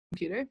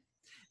Computer.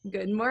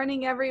 Good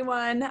morning,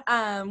 everyone.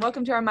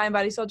 Welcome to our Mind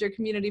Body Soldier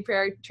community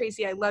prayer.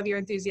 Tracy, I love your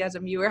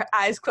enthusiasm. You were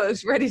eyes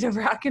closed, ready to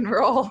rock and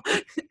roll.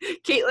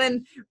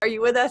 Caitlin, are you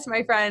with us,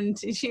 my friend?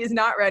 She is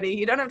not ready.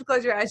 You don't have to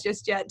close your eyes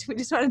just yet. We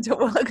just wanted to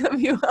welcome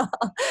you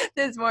all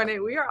this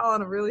morning. We are all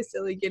in a really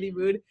silly, giddy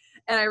mood,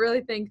 and I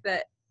really think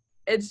that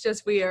it's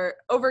just we are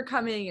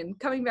overcoming and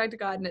coming back to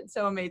God, and it's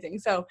so amazing.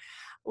 So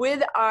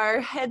with our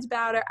heads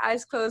bowed, our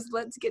eyes closed,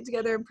 let's get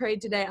together and pray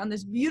today on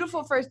this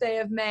beautiful first day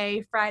of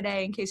May,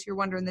 Friday, in case you're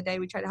wondering the day.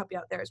 We try to help you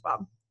out there as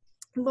well.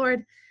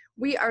 Lord,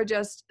 we are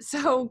just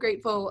so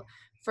grateful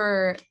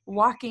for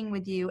walking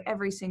with you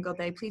every single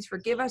day. Please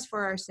forgive us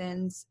for our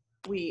sins.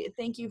 We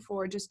thank you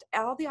for just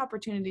all the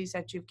opportunities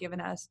that you've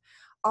given us,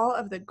 all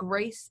of the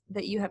grace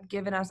that you have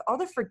given us, all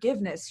the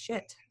forgiveness,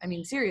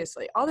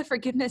 seriously, all the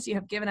forgiveness you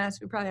have given us.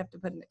 We probably have to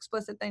put an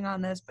explicit thing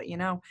on this, but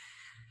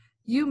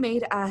you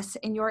made us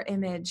in your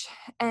image,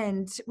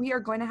 and we are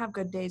going to have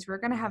good days. We're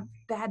going to have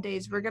bad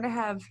days. We're going to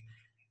have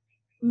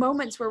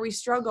moments where we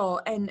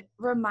struggle, and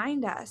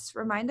remind us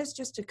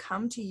just to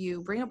come to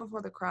you, bring it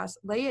before the cross,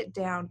 lay it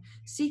down,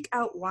 seek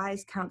out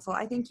wise counsel.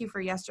 I thank you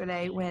for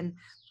yesterday when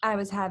I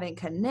was having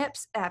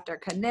knips after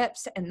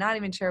knips, and not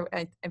even sure,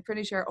 I'm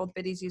pretty sure old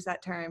biddies use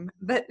that term,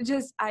 but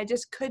I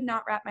just could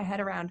not wrap my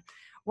head around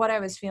what I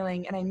was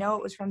feeling. And I know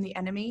it was from the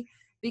enemy,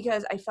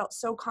 because I felt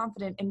so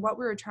confident in what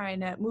we were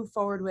trying to move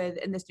forward with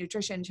in this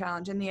nutrition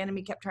challenge. And the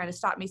enemy kept trying to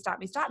stop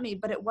me.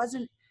 But it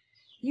wasn't,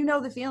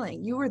 the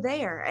feeling. You were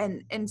there.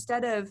 And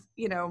instead of,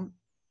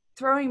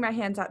 throwing my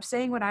hands up,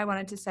 saying what I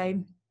wanted to say,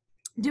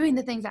 doing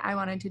the things that I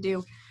wanted to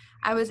do,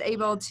 I was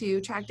able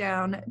to track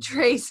down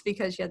Trace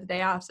because she had the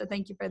day off. So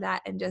thank you for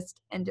that. And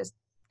just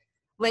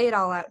lay it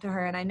all out to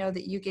her. And I know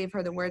that you gave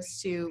her the words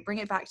to bring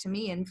it back to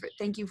me. And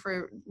thank you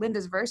for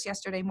Linda's verse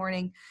yesterday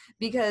morning,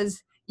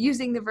 because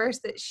using the verse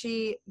that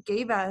she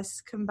gave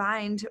us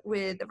combined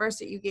with the verse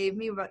that you gave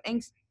me about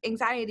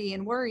anxiety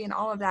and worry and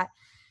all of that,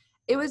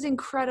 it was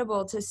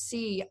incredible to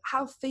see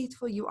how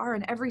faithful you are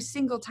in every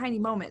single tiny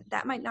moment.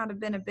 That might not have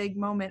been a big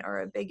moment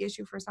or a big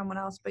issue for someone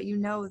else, but you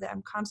know that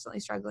I'm constantly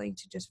struggling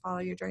to just follow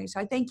your journey.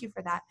 So I thank you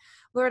for that.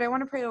 Lord, I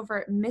want to pray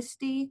over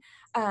Misty.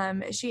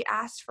 She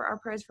asked for our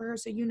prayers for her,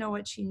 so you know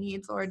what she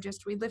needs, Lord.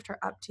 Just we lift her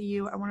up to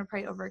you. I want to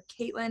pray over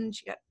Caitlin.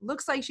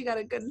 Looks like she got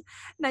a good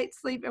night's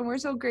sleep, and we're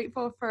so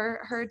grateful for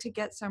her to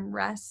get some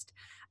rest.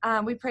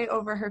 We pray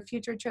over her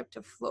future trip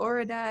to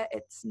Florida.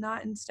 It's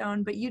not in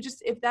stone, but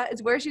if that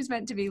is where she's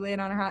meant to be, lay it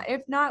on her heart.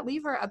 If not,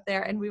 leave her up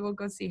there and we will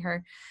go see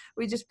her.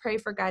 We just pray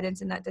for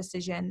guidance in that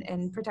decision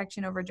and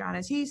protection over John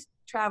as he's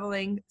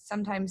traveling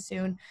sometime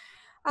soon.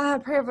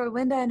 Pray over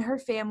Linda and her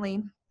family.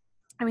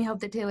 And we hope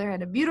that Taylor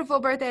had a beautiful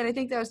birthday. And I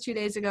think that was 2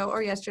 days ago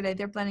or yesterday.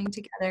 They're planning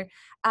together.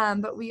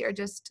 But we are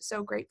just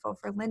so grateful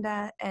for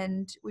Linda.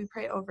 And we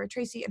pray over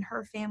Tracy and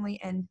her family,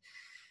 and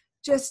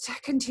just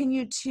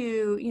continue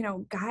to,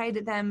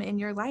 guide them in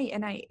your light.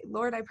 And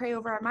Lord, I pray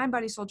over our Mind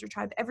Body Soldier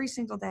tribe every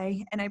single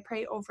day. And I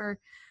pray over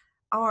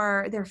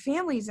their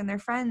families and their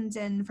friends,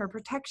 and for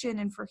protection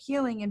and for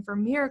healing and for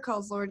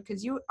miracles, Lord,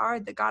 because you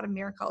are the God of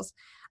miracles.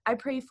 I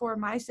pray for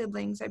my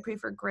siblings. I pray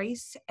for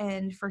grace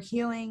and for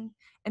healing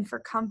and for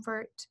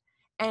comfort,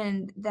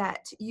 and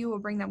that you will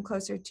bring them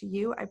closer to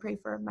you. I pray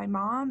for my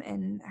mom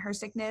and her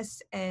sickness,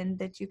 and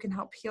that you can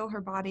help heal her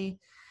body.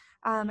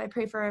 I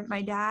pray for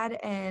my dad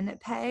and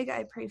Peg.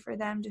 I pray for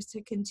them just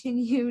to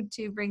continue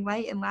to bring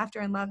light and laughter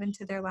and love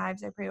into their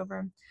lives. I pray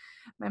over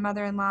my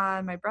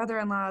mother-in-law, my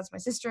brother-in-laws, my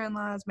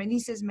sister-in-laws, my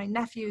nieces, my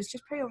nephews.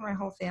 Just pray over my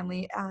whole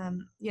family,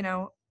 and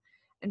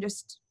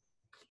just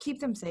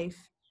keep them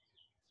safe.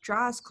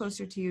 Draw us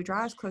closer to you,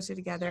 draw us closer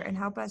together, and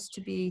help us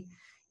to be,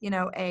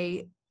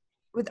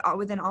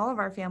 within all of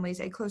our families,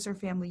 a closer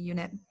family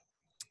unit.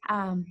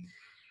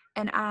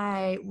 And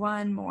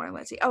one more,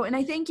 let's see. Oh, and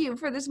I thank you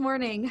for this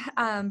morning.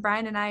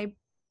 Brian and I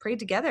prayed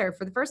together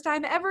for the first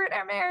time ever in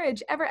our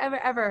marriage, ever.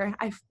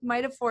 I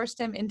might have forced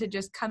him into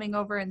just coming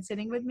over and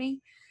sitting with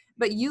me,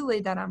 but you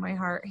laid that on my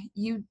heart.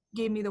 You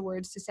gave me the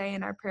words to say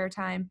in our prayer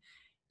time.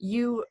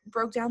 You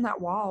broke down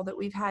that wall that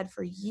we've had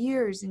for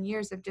years and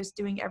years of just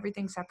doing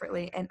everything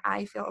separately. And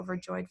I feel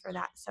overjoyed for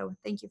that. So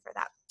thank you for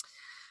that.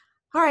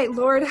 All right,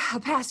 Lord,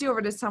 I'll pass you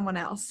over to someone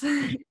else.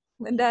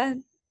 Linda.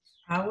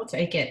 I will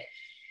take it.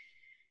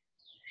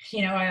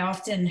 I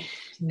often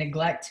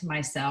neglect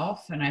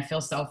myself, and I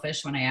feel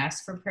selfish when I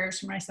ask for prayers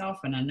for myself.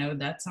 And I know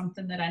that's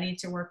something that I need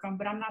to work on,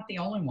 but I'm not the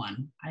only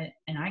one. I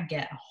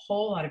get a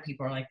whole lot of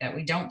people are like that.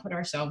 We don't put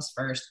ourselves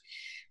first.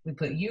 We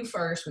put you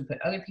first. We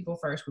put other people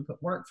first. We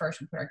put work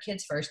first. We put our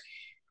kids first,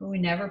 but we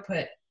never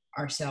put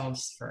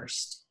ourselves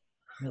first.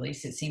 At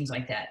least it seems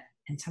like that.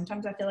 And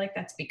sometimes I feel like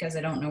that's because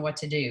I don't know what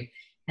to do.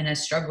 And I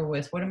struggle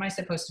with, what am I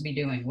supposed to be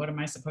doing? What am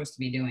I supposed to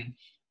be doing?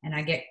 And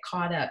I get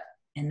caught up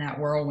in that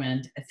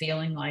whirlwind of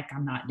feeling like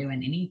I'm not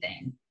doing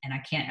anything. And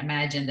I can't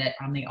imagine that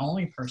I'm the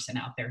only person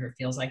out there who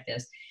feels like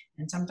this.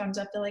 And sometimes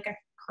I feel like I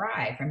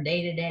cry from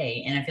day to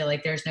day, and I feel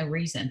like there's no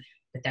reason,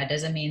 but that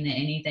doesn't mean that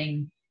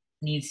anything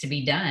needs to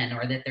be done,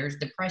 or that there's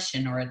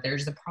depression, or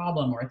there's the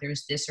problem, or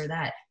there's this or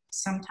that.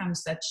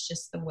 Sometimes that's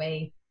just the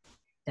way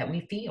that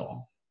we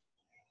feel.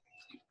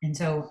 And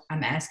so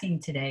I'm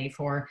asking today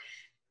for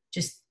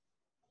just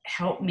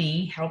help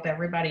me, help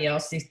everybody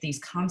else, these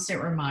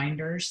constant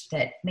reminders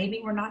that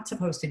maybe we're not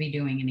supposed to be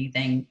doing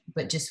anything,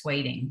 but just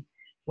waiting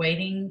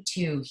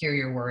to hear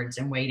your words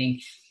and waiting.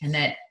 And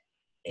that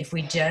if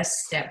we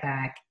just step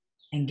back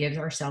and give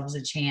ourselves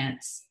a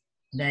chance,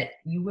 that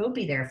you will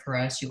be there for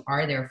us. You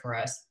are there for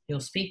us. You'll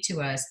speak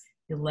to us.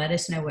 You'll let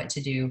us know what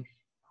to do.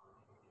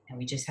 And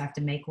we just have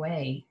to make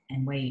way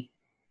and wait,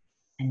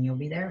 and you'll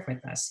be there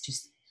with us.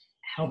 Just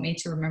help me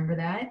to remember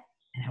that,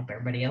 and help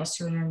everybody else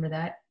to remember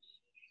that,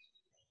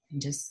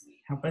 and just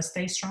help us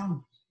stay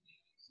strong.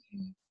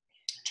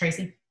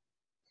 Tracy?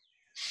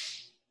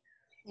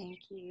 Thank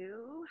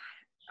you.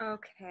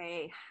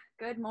 Okay.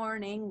 Good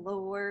morning,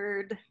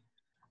 Lord.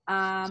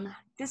 I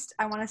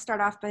want to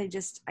start off by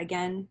just,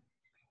 again,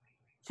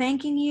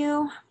 thanking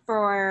you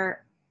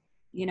for,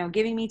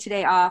 giving me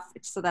today off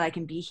so that I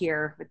can be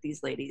here with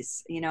these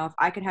ladies. If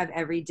I could have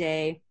every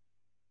day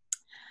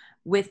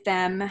with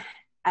them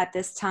at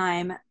this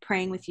time,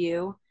 praying with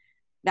you,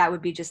 that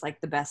would be just like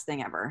the best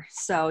thing ever.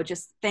 So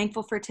just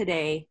thankful for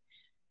today,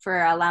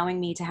 for allowing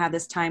me to have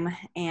this time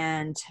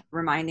and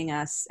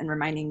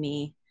reminding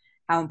me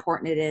how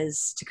important it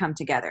is to come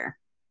together.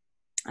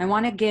 I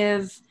want to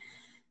give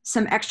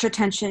some extra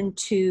attention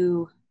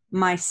to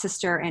my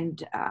sister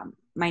and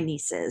my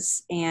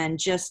nieces, and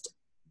just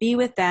be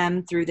with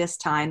them through this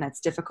time that's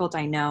difficult.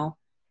 I know,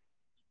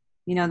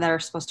 that are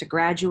supposed to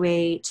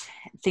graduate.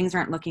 Things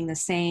aren't looking the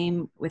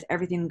same with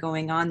everything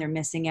going on. They're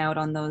missing out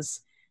on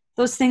those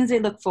things they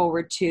look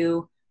forward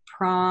to: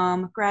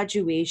 prom,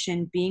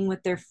 graduation, being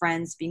with their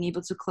friends, being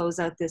able to close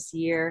out this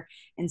year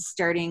and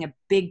starting a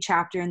big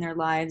chapter in their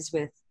lives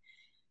with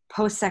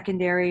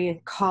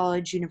post-secondary,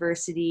 college,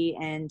 university.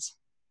 And,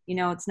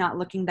 it's not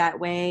looking that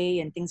way,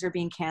 and things are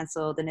being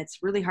canceled, and it's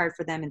really hard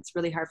for them. It's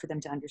really hard for them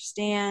to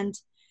understand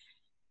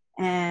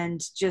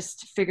and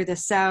just figure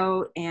this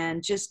out,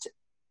 and just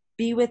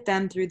be with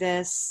them through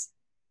this.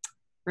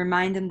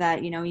 Remind them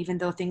that, even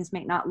though things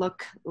may not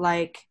look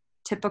like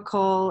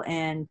typical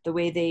and the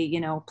way they,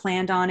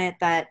 planned on it,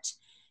 that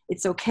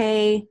it's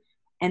okay.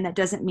 And that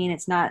doesn't mean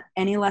it's not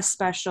any less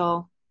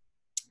special.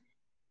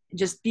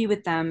 Just be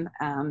with them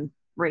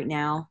right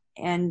now.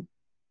 And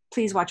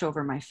please watch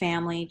over my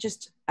family,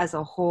 just as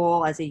a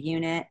whole, as a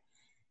unit.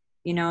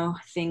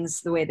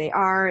 Things the way they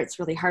are, it's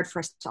really hard for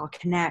us to all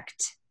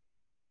connect,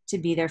 to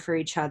be there for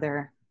each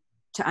other,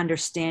 to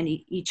understand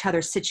each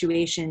other's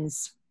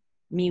situations.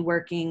 Me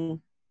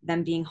working,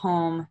 them being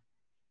home,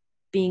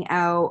 being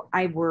out.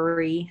 I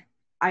worry.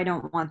 I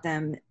don't want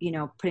them,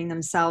 putting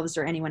themselves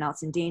or anyone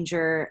else in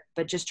danger,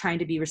 but just trying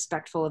to be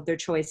respectful of their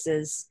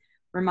choices,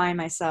 remind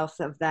myself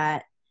of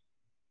that.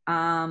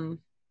 And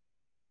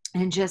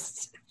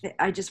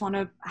I just want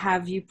to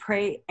have you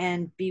pray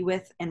and be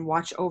with and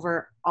watch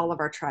over all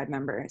of our tribe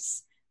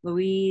members: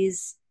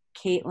 Louise,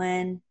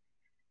 Caitlin,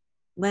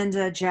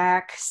 Linda,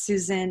 Jack,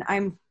 Susan.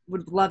 I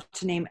would love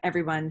to name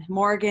everyone: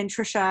 Morgan,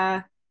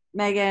 Trisha,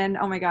 Megan.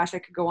 Oh my gosh, I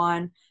could go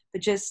on.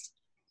 But just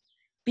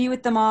be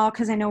with them all,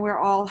 because I know we're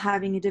all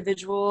having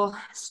individual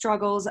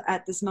struggles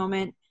at this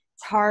moment.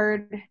 It's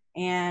hard,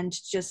 and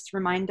just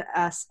remind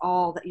us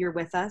all that you're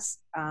with us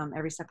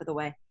every step of the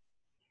way.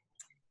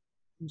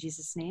 In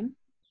Jesus' name.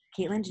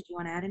 Caitlin, did you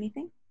want to add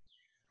anything?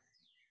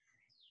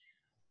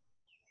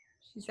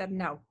 She said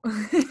no.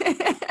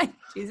 In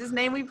Jesus'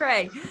 name we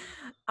pray.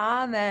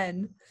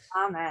 Amen.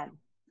 Amen.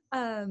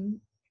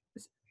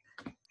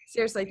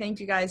 Seriously, thank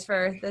you guys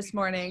for this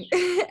morning.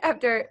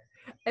 After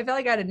I felt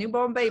like I had a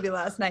newborn baby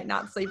last night,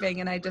 not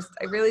sleeping, and I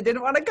really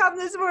didn't want to come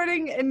this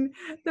morning. And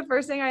the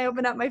first thing I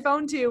opened up my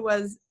phone to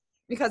was,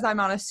 because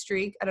I'm on a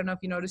streak. I don't know if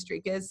you know what a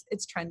streak is.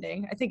 It's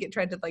trending. I think it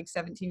trended like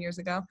 17 years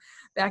ago,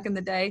 back in the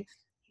day.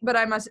 But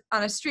I'm on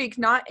a streak,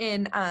 not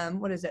in,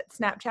 what is it,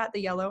 Snapchat,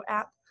 the yellow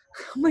app.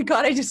 Oh my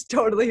God, I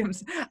deleted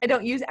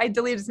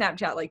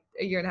Snapchat like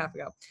a year and a half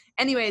ago.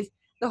 Anyways,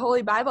 the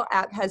Holy Bible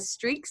app has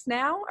streaks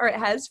now, or it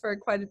has for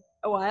quite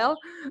a while,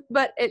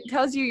 but it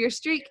tells you your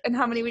streak and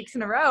how many weeks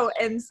in a row.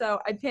 And so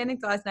I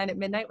panicked last night at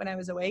midnight when I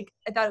was awake.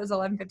 I thought it was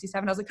 11:57.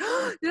 I was like,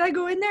 oh, did I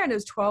go in there? And it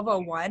was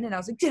 12:01. And I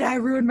was like, did I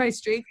ruin my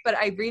streak? But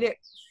I read it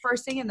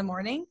first thing in the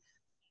morning.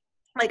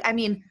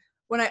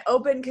 When I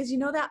open, because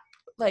that,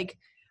 like,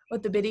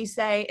 what the biddies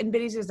say, and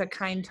biddies is a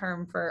kind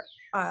term for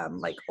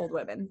like old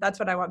women. That's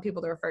what I want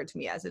people to refer to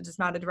me as. It is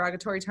not a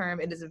derogatory term.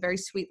 It is a very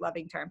sweet,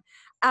 loving term.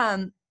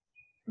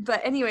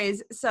 But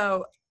anyways,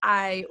 so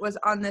I was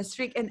on this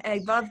streak, and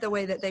I love the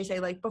way that they say,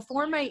 like,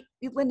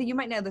 Linda, you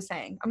might know the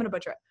saying. I'm going to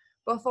butcher it.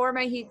 Before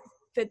my feet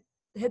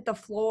hit the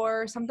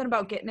floor, something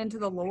about getting into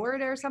the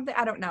Lord or something.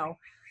 I don't know.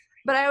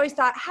 But I always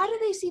thought, how do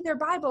they see their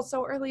Bible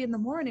so early in the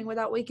morning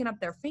without waking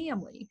up their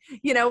family?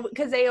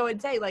 Because they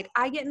would say, like,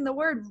 I get in the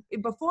Word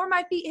before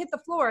my feet hit the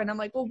floor. And I'm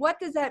like, well, what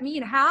does that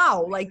mean?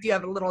 How? Like, do you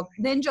have a little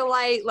ninja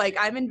light? Like,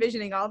 I'm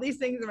envisioning all these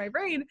things in my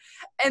brain.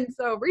 And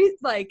so,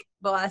 the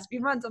last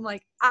few months, I'm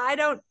like, I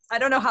don't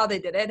know how they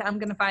did it. I'm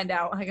going to find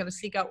out. I'm going to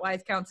seek out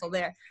wise counsel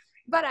there.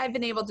 But I've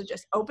been able to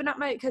just open up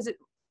because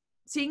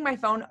seeing my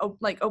phone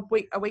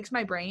awakes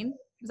my brain.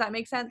 Does that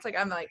make sense? Like,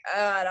 I'm like,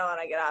 oh, I don't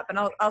want to get up, and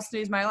I'll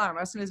snooze my alarm.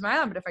 I'll snooze my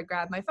alarm. But if I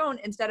grab my phone,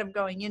 instead of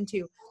going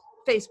into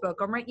Facebook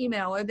or my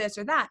email or this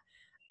or that,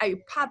 I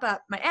pop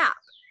up my app.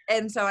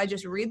 And so I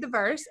just read the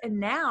verse. And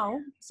now,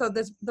 so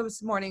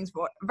this morning's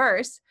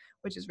verse,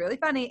 which is really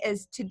funny,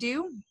 is to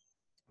do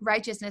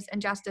righteousness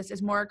and justice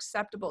is more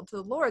acceptable to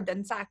the Lord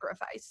than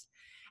sacrifice.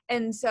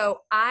 And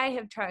so I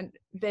have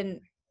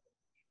been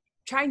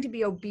trying to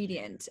be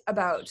obedient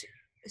about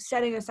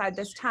setting aside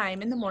this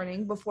time in the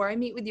morning before I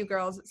meet with you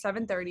girls at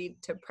 7:30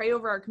 to pray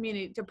over our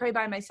community, to pray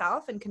by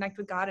myself and connect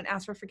with God and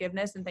ask for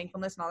forgiveness and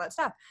thankfulness and all that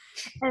stuff.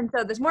 And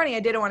so this morning I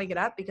didn't want to get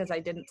up because I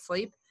didn't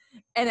sleep.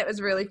 And it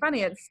was really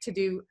funny. It's to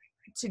do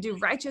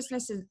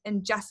righteousness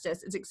and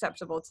justice is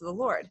acceptable to the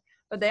Lord.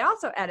 But they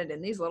also added in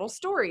these little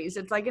stories.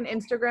 It's like an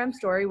Instagram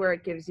story where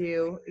it gives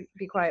you,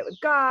 be quiet with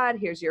God,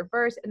 here's your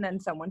verse, and then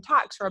someone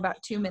talks for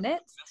about 2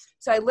 minutes.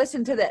 So I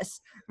listened to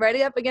this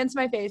right up against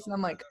my face, and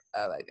I'm like,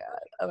 oh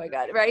my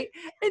God, right?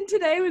 And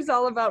today was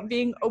all about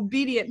being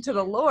obedient to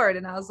the Lord.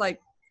 And I was like,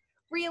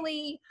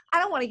 really? I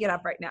don't want to get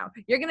up right now.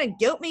 You're going to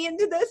guilt me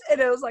into this?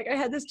 And it was like, I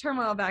had this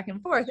turmoil back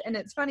and forth. And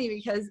it's funny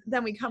because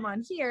then we come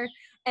on here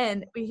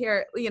and we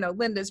hear,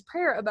 Linda's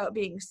prayer about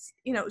being,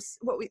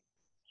 what we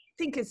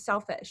think is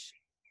selfish,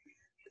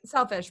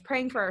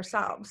 praying for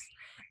ourselves.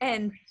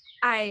 And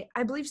I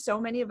believe so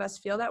many of us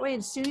feel that way. And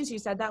as soon as you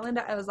said that,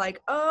 Linda, I was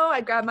like, oh,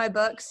 I grabbed my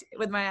books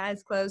with my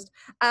eyes closed.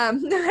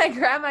 I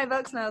grabbed my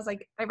books and I was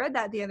like, I read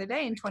that the other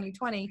day in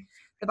 2020,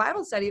 the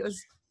Bible study. It was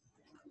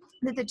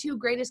that the 2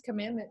 greatest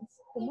commandments.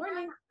 Good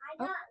morning.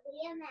 I got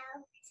Liam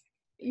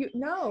out.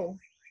 No.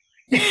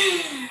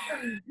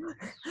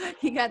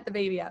 He got the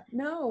baby up.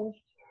 No.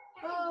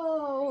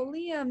 Oh,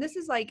 Liam, this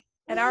is like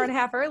an hour and a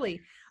half early.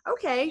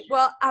 Okay,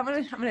 well, I'm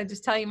gonna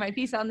just tell you my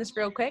piece on this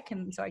real quick,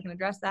 and so I can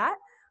address that.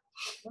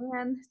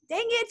 And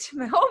dang it,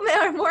 my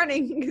whole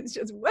morning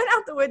just went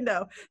out the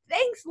window.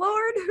 Thanks,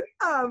 Lord.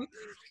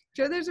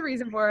 Sure, there's a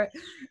reason for it,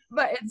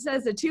 but it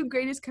says the 2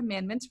 greatest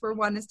commandments. For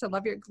one is to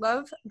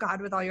love God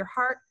with all your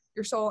heart,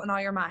 your soul, and all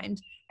your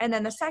mind. And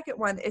then the second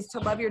one is to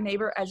love your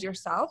neighbor as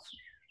yourself.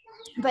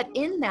 But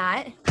in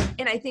that,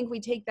 and I think we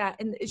take that,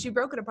 and she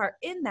broke it apart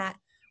in that,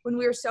 when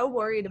we were so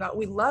worried about,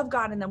 we love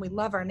God and then we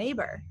love our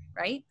neighbor,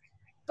 right?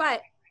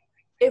 But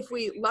if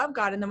we love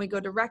God and then we go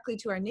directly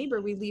to our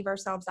neighbor, we leave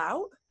ourselves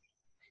out.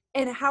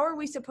 And how are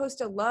we supposed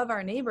to love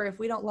our neighbor if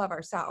we don't love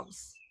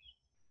ourselves?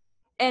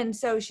 And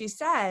so she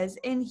says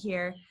in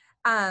here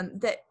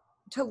that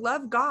to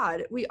love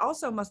God, we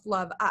also must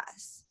love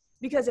us.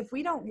 Because if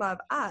we don't love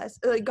us,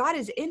 like, God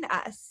is in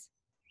us,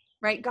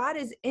 right? God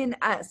is in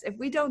us. If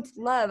we don't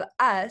love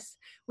us,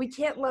 we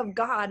can't love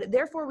God.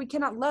 Therefore, we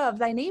cannot love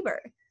thy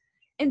neighbor.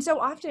 And so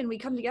often we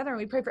come together and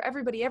we pray for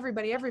everybody,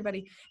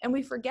 and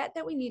we forget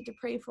that we need to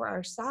pray for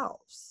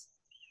ourselves.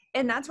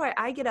 And that's why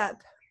I get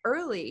up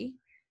early.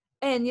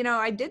 And,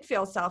 I did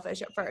feel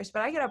selfish at first,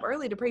 but I get up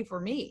early to pray for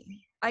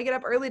me. I get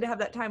up early to have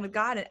that time with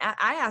God, and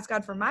I ask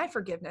God for my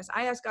forgiveness.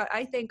 I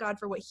thank God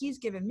for what he's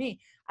given me.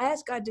 I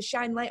ask God to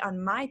shine light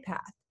on my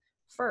path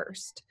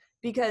first,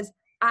 because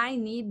I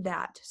need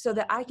that so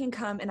that I can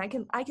come and I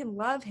can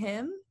love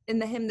him in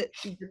the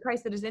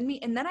Christ that is in me.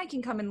 And then I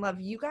can come and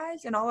love you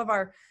guys and all of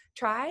our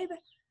tribe.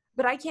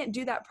 But I can't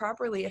do that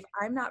properly if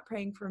I'm not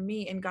praying for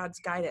me in God's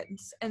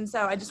guidance. And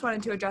so I just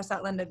wanted to address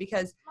that, Linda,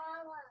 because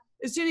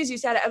as soon as you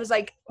said it, I was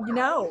like,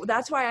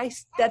 that's why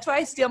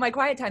I steal my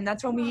quiet time.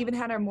 That's when we even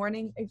had our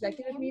morning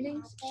executive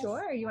meetings.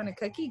 Sure. You want a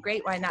cookie?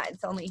 Great. Why not?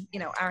 It's only,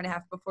 hour and a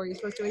half before you're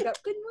supposed to wake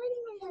up. Good morning,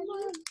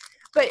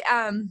 my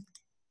honey.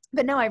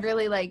 But no, I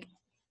really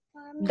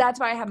that's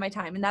why I have my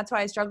time. And that's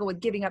why I struggle with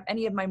giving up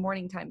any of my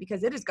morning time,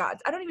 because it is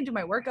God's. I don't even do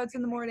my workouts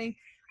in the morning.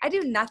 I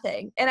do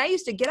nothing. And I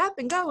used to get up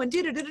and go and do.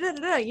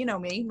 You know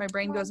me. My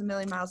brain goes a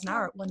million miles an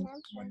hour. One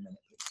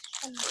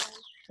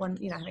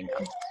minute. Having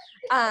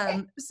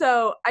gum.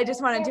 So I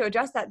just wanted to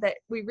address that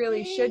we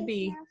really should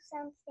be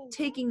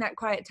taking that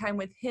quiet time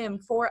with him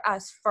for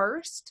us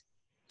first,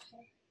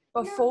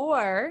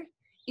 before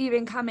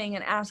even coming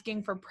and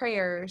asking for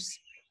prayers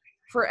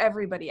for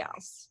everybody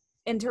else.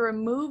 And to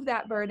remove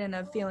that burden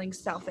of feeling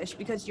selfish,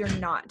 because you're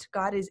not.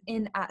 God is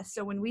in us.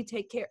 So when we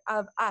take care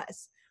of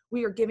us,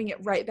 we are giving it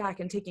right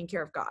back and taking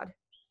care of God.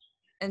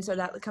 And so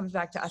that comes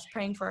back to us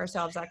praying for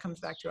ourselves. That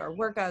comes back to our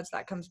workouts.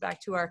 That comes back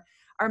to our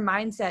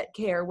mindset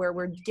care, where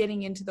we're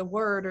getting into the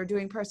word or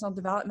doing personal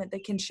development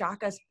that can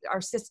shock us, our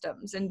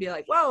systems, and be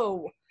like,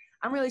 whoa,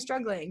 I'm really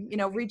struggling,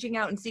 reaching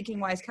out and seeking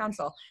wise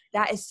counsel.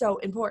 That is so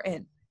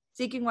important.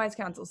 Seeking wise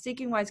counsel,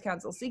 seeking wise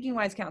counsel, seeking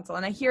wise counsel.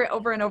 And I hear it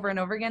over and over and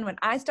over again. When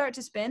I start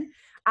to spin,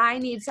 I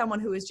need someone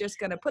who is just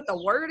going to put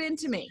the word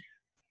into me,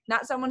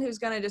 not someone who's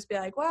going to just be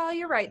like, well,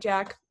 you're right,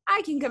 Jack.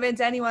 I can convince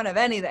anyone of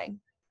anything.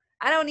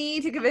 I don't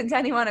need to convince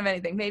anyone of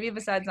anything. Maybe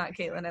besides not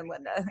Caitlin and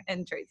Linda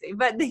and Tracy,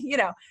 but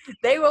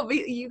they will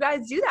be, you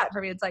guys do that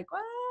for me. It's like,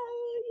 well,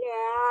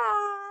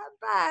 yeah,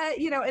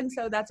 but, and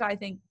so that's why I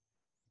think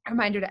a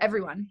reminder to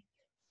everyone,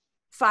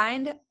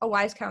 find a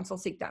wise counsel,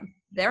 seek them.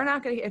 They're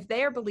not going to, if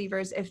they are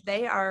believers, if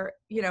they are,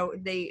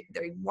 they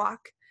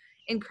walk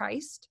in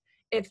Christ,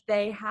 if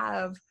they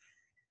have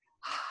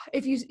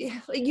if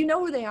you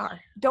know who they are,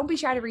 don't be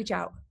shy to reach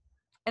out.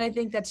 And I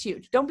think that's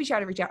huge. Don't be shy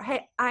to reach out.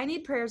 Hey, I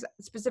need prayers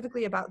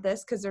specifically about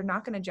this, because they're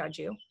not going to judge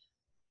you.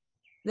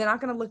 They're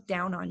not going to look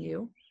down on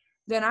you.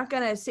 They're not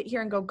going to sit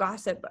here and go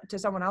gossip to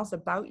someone else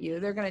about you.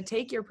 They're going to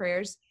take your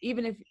prayers,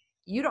 even if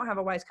you don't have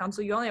a wise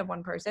counsel, you only have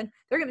one person.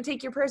 They're going to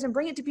take your prayers and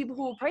bring it to people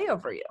who will pray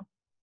over you.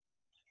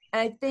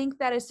 And I think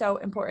that is so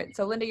important.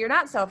 So Linda, you're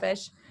not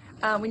selfish.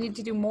 We need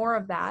to do more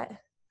of that.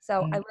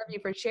 So I love you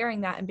for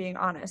sharing that and being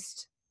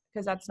honest,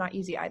 because that's not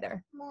easy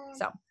either.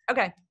 So,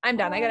 okay, I'm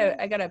done.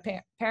 I got a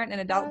parent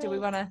and adult.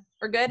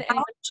 We're good?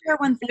 I'll share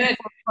one thing before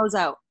we close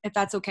out, if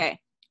that's okay.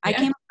 Yeah. I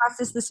came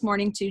across this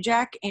morning too,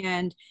 Jack,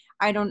 and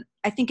I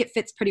think it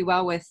fits pretty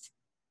well with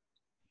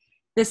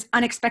this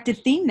unexpected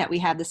theme that we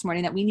had this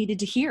morning that we needed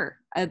to hear,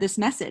 this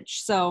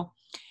message. So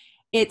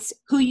it's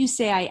who you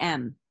say I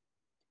am.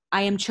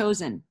 I am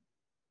chosen.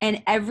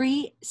 And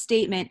every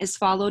statement is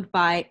followed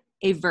by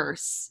a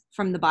verse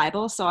from the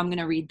Bible. So I'm going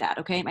to read that,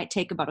 okay? It might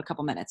take about a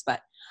couple minutes,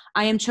 but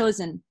I am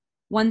chosen.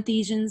 1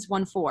 Ephesians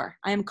 1:4.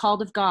 I am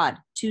called of God.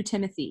 2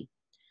 Timothy.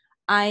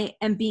 I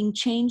am being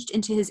changed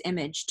into his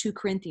image. 2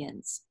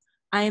 Corinthians.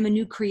 I am a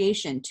new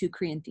creation. 2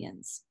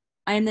 Corinthians.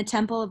 I am the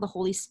temple of the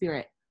Holy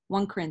Spirit.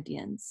 1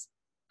 Corinthians.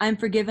 I am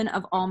forgiven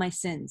of all my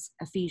sins.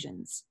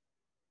 Ephesians.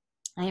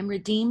 I am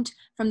redeemed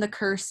from the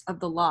curse of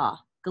the law.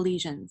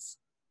 Galatians.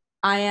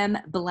 I am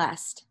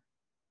blessed.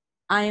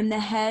 I am the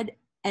head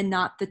and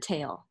not the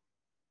tail.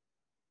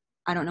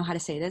 I don't know how to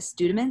say this.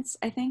 Dudaments,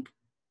 I think.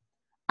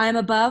 I am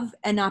above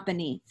and not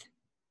beneath.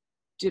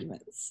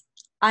 Dudaments.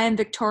 I am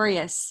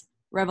victorious.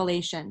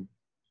 Revelation.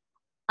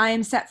 I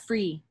am set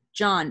free.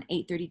 John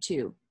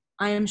 8:32.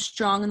 I am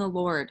strong in the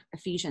Lord.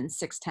 Ephesians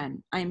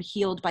 6:10. I am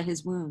healed by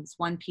his wounds.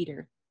 1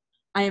 Peter.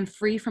 I am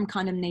free from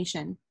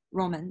condemnation.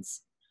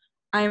 Romans.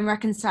 I am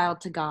reconciled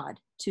to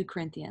God. 2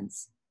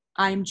 Corinthians.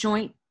 I am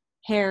joint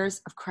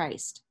heirs of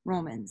Christ.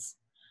 Romans.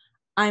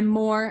 I am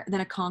more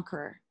than a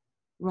conqueror.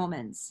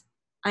 Romans.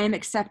 I am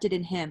accepted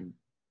in him.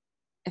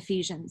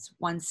 Ephesians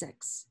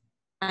 1:6.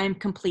 I am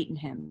complete in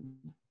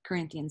him.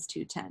 Corinthians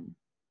 2:10.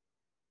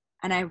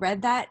 And I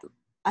read that,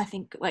 I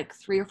think, like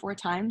 3 or 4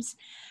 times.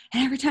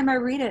 And every time I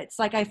read it, it's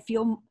like I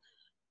feel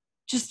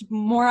just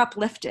more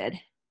uplifted.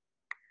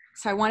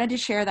 So I wanted to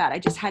share that. I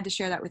just had to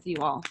share that with you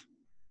all.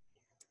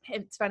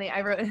 It's funny.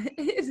 I wrote,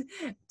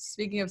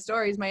 speaking of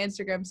stories, my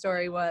Instagram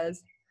story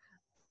was,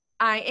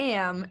 I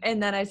am,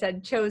 and then I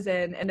said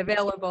chosen and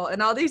available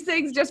and all these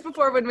things just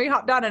before when we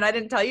hopped on, and I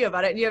didn't tell you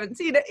about it and you haven't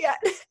seen it yet.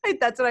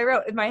 That's what I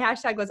wrote. And my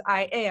hashtag was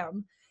I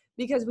am,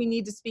 because we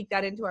need to speak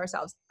that into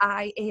ourselves.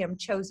 I am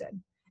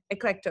chosen.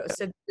 Eklektos,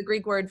 so the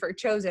Greek word for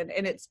chosen.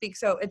 And it speaks,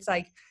 so it's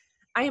like,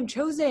 I am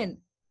chosen.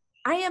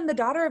 I am the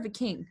daughter of a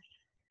king.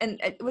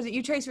 And was it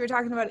you, Trace, we were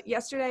talking about it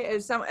yesterday? It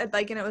was and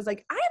it was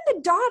like, I am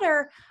the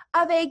daughter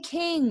of a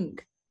king.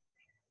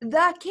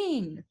 The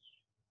king.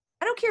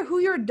 I don't care who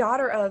you're a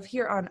daughter of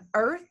here on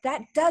earth.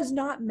 That does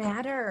not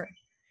matter.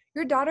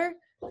 You're a daughter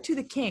to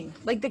the king,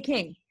 like the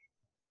king.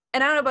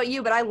 And I don't know about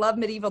you, but I love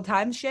medieval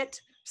times shit.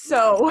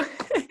 So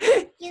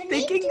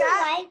thinking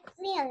that,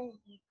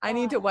 I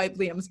need to wipe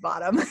Liam's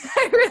bottom.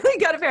 I really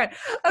got a parent.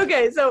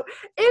 Okay, so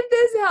if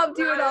this helped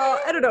you at all,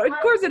 I don't know. Of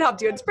course it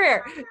helped you. It's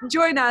prayer.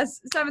 Join us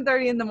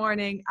 7:30 in the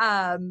morning,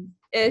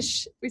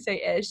 ish. We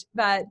say ish,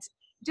 but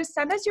just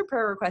send us your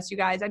prayer requests, you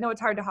guys. I know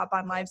it's hard to hop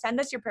on live. Send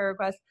us your prayer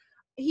requests.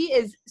 He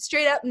is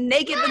straight up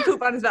naked with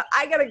poop on his butt.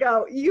 I gotta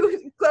go.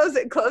 You close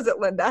it,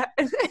 Linda.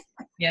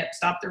 Yep,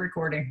 stop the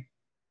recording.